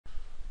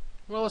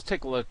Well, let's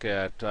take a look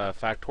at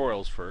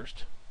factorials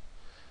first.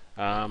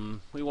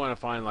 We want to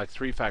find like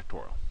 3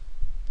 factorial.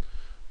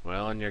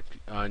 Well,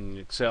 on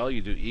Excel,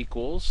 you do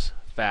equals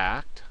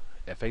fact,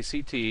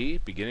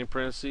 F-A-C-T, beginning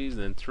parentheses,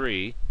 then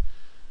 3,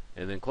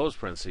 and then close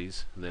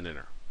parentheses, and then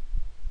enter.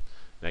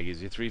 That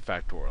gives you 3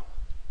 factorial.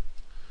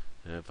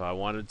 And if I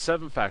wanted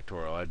 7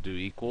 factorial, I'd do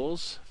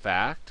equals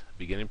fact,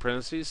 beginning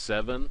parentheses,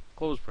 7,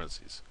 close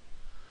parentheses.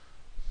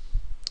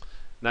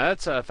 Now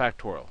that's a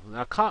factorial.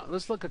 Now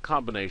let's look at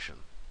combination.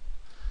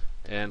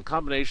 And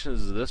combination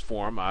is this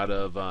form: out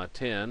of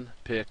 10,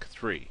 pick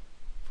 3,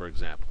 for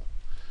example.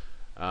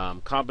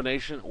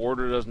 Combination,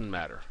 order doesn't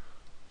matter.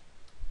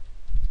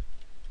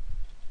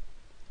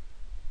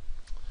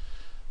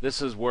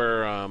 This is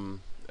where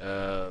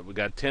we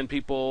got 10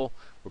 people.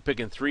 We're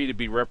picking 3 to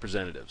be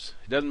representatives.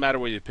 It doesn't matter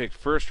whether you picked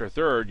first or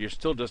third, you're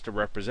still just a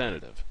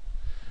representative.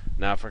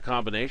 Now for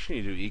combination,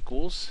 you do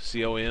equals,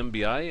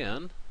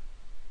 C-O-M-B-I-N,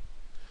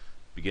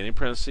 beginning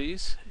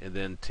parentheses, and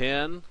then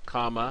 10,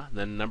 comma,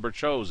 then number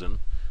chosen,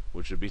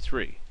 which would be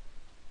 3.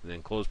 And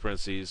then close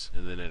parentheses,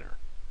 and then enter.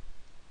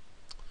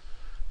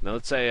 Now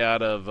let's say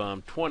out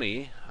of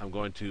 20, I'm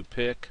going to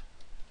pick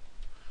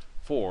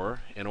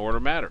 4, and order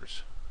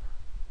matters.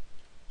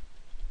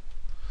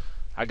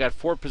 I got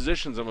 4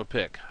 positions I'm going to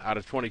pick out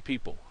of 20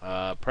 people.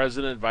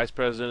 President, Vice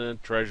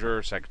President,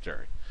 Treasurer,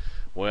 Secretary.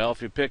 Well,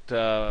 if you picked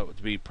to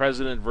be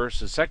President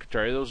versus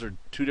Secretary, those are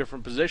 2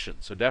 different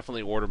positions, so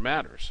definitely order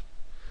matters.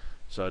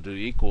 So I do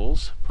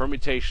equals,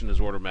 permutation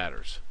is order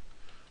matters.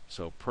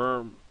 So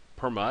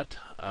permut,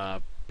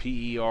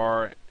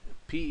 P-E-R-M-U-T,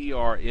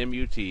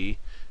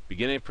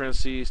 beginning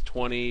parentheses,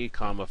 20,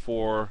 comma,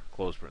 4,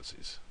 close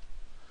parentheses.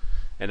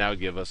 And that would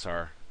give us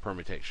our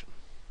permutation.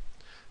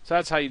 So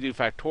that's how you do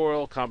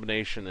factorial,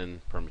 combination,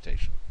 and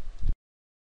permutation.